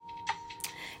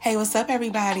Hey, what's up,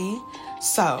 everybody?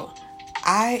 So,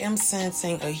 I am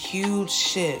sensing a huge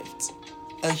shift,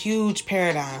 a huge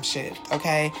paradigm shift,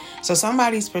 okay? So,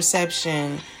 somebody's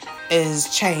perception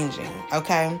is changing,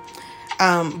 okay?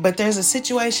 But there's a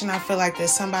situation I feel like that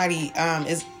somebody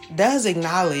does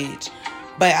acknowledge,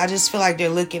 but I just feel like they're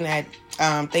looking at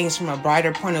things from a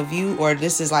brighter point of view, or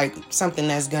this is like something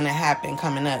that's going to happen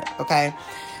coming up, okay?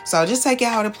 So, just take it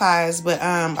how it applies, but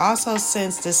also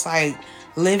sense this like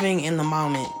living in the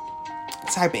moment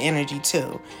type of energy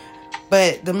too.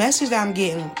 But the message that I'm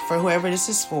getting for whoever this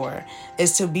is for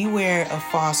is to beware of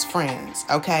false friends,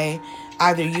 okay?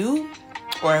 Either you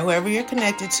or whoever you're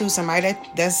connected to, somebody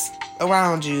that's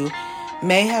around you,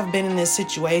 may have been in this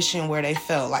situation where they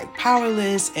felt like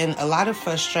powerless and a lot of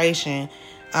frustration.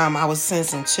 I was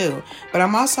sensing too. But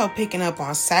I'm also picking up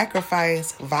on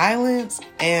sacrifice, violence,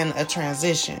 and a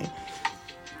transition.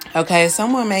 Okay,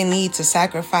 someone may need to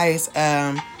sacrifice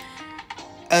a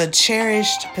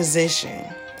cherished position,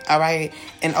 all right,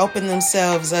 and open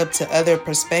themselves up to other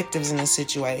perspectives in the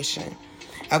situation.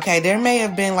 Okay, there may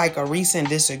have been like a recent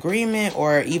disagreement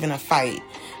or even a fight,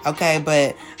 okay,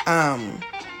 but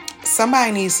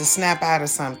somebody needs to snap out of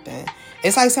something.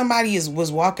 It's like somebody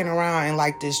was walking around in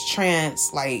like this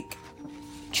trance-like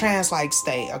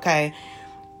state, okay,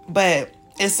 but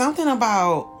it's something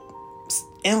about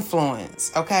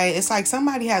influence, okay? It's like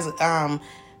somebody has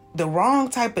the wrong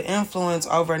type of influence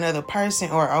over another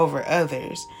person or over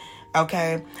others,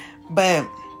 okay? But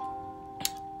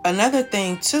another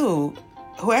thing too,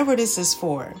 whoever this is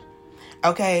for,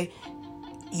 okay,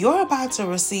 you're about to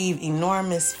receive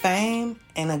enormous fame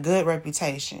and a good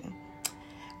reputation,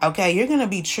 okay? You're going to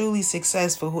be truly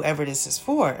successful, whoever this is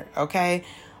for, okay?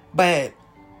 But,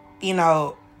 you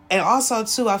know, and also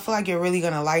too, I feel like you're really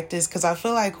going to like this, because I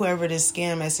feel like whoever this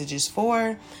scam message is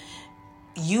for,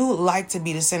 you like to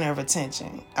be the center of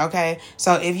attention, okay?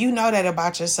 So if you know that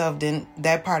about yourself, then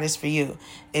that part is for you.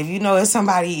 If you know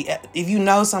somebody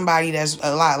that's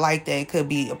a lot like that, it could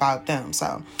be about them.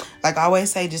 So like I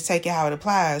always say, just take it how it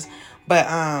applies. But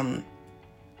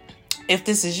if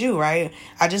this is you, right,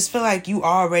 I just feel like you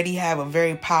already have a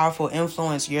very powerful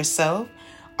influence yourself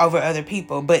over other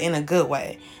people, but in a good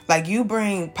way. Like you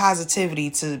bring positivity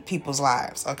to people's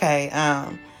lives, okay?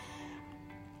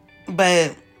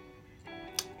 But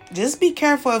just be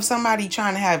careful of somebody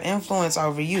trying to have influence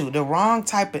over you, the wrong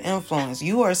type of influence,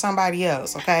 you or somebody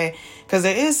else, okay? Because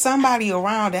there is somebody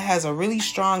around that has a really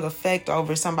strong effect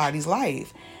over somebody's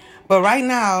life. But right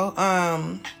now,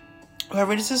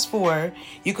 whoever this is for,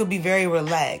 you could be very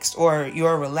relaxed, or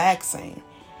you're relaxing,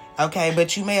 okay?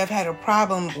 But you may have had a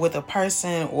problem with a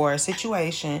person or a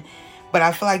situation, but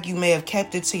I feel like you may have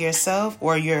kept it to yourself,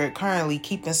 or you're currently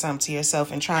keeping something to yourself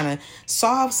and trying to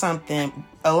solve something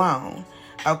alone.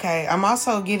 Okay, I'm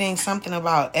also getting something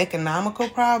about economical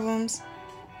problems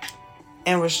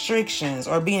and restrictions,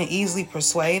 or being easily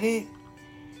persuaded,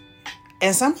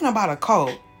 and something about a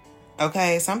cult.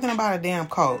 Okay, something about a damn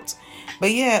cult.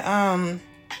 But yeah,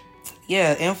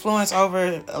 influence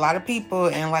over a lot of people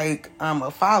and like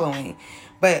a following.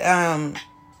 But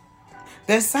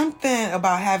there's something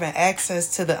about having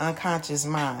access to the unconscious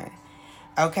mind.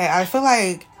 Okay, I feel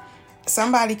like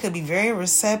somebody could be very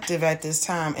receptive at this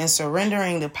time and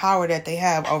surrendering the power that they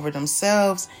have over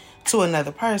themselves to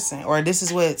another person, or this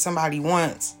is what somebody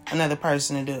wants another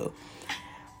person to do.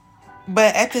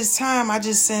 But at this time, I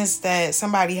just sense that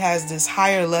somebody has this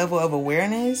higher level of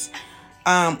awareness,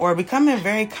 or becoming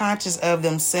very conscious of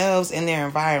themselves and their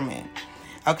environment.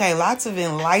 Okay, lots of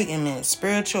enlightenment,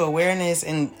 spiritual awareness,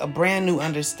 and a brand new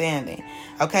understanding.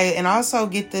 Okay, and also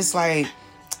get this like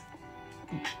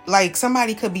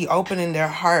somebody could be opening their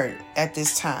heart at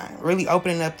this time, really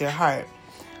opening up their heart.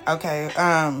 Okay.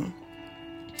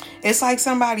 It's like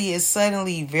somebody is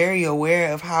suddenly very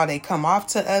aware of how they come off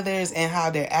to others and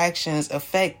how their actions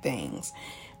affect things.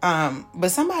 But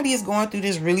somebody is going through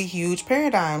this really huge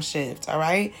paradigm shift. All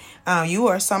right. You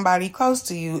or somebody close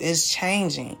to you is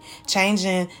changing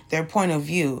their point of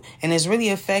view, and it's really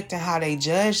affecting how they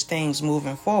judge things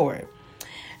moving forward.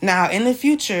 Now, in the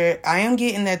future, I am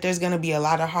getting that there's going to be a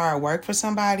lot of hard work for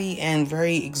somebody and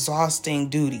very exhausting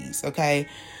duties, okay?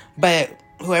 But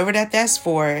whoever that's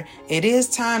for, it is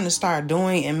time to start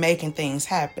doing and making things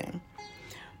happen.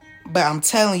 But I'm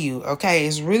telling you, okay,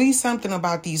 it's really something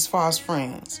about these false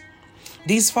friends.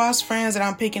 These false friends that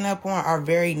I'm picking up on are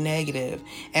very negative.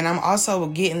 And I'm also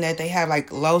getting that they have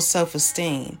like low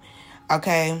self-esteem,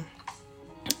 okay?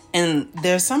 And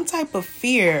there's some type of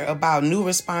fear about new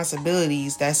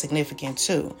responsibilities that's significant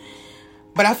too.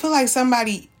 But I feel like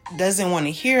somebody doesn't want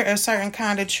to hear a certain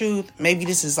kind of truth. Maybe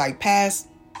this is like past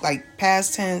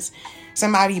tense.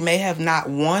 Somebody may have not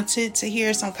wanted to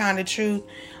hear some kind of truth,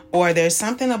 or there's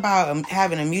something about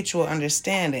having a mutual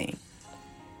understanding.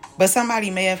 But somebody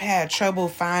may have had trouble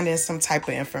finding some type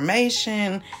of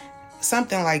information,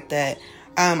 something like that.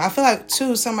 I feel like,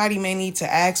 too, somebody may need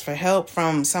to ask for help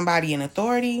from somebody in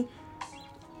authority.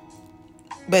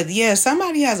 But yeah,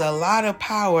 somebody has a lot of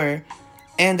power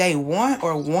and they want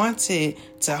or wanted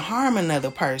to harm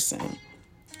another person.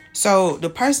 So the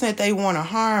person that they want to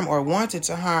harm or wanted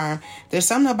to harm, there's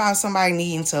something about somebody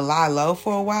needing to lie low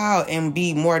for a while and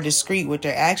be more discreet with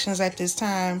their actions at this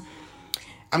time.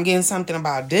 I'm getting something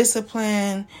about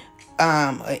discipline,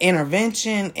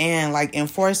 intervention, and like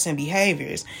enforcing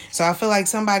behaviors. So I feel like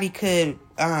somebody could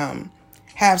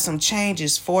have some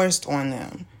changes forced on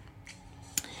them.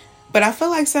 But I feel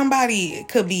like somebody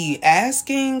could be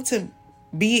asking to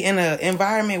be in an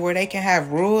environment where they can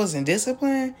have rules and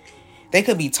discipline. They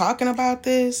could be talking about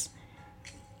this.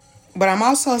 But I'm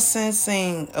also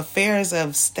sensing affairs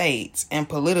of states and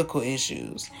political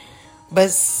issues. But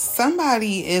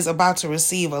somebody is about to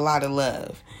receive a lot of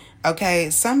love. Okay?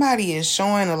 Somebody is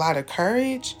showing a lot of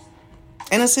courage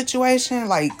in a situation.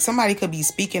 Like, somebody could be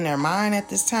speaking their mind at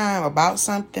this time about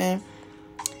something.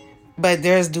 But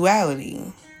there's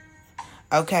duality.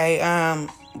 Okay?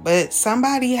 But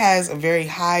somebody has a very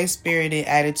high-spirited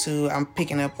attitude I'm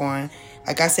picking up on.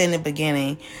 Like I said in the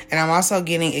beginning. And I'm also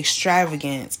getting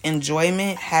extravagance,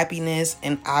 enjoyment, happiness,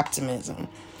 and optimism.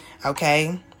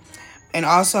 Okay? And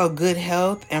also good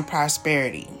health and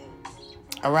prosperity.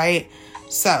 All right?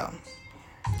 So,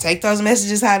 take those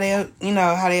messages how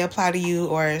they apply to you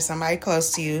or somebody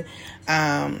close to you.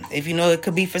 If you know it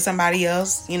could be for somebody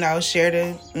else, share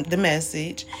the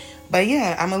message. But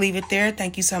yeah, I'm going to leave it there.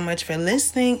 Thank you so much for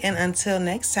listening. And until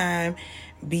next time,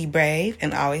 be brave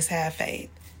and always have faith.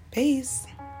 Peace.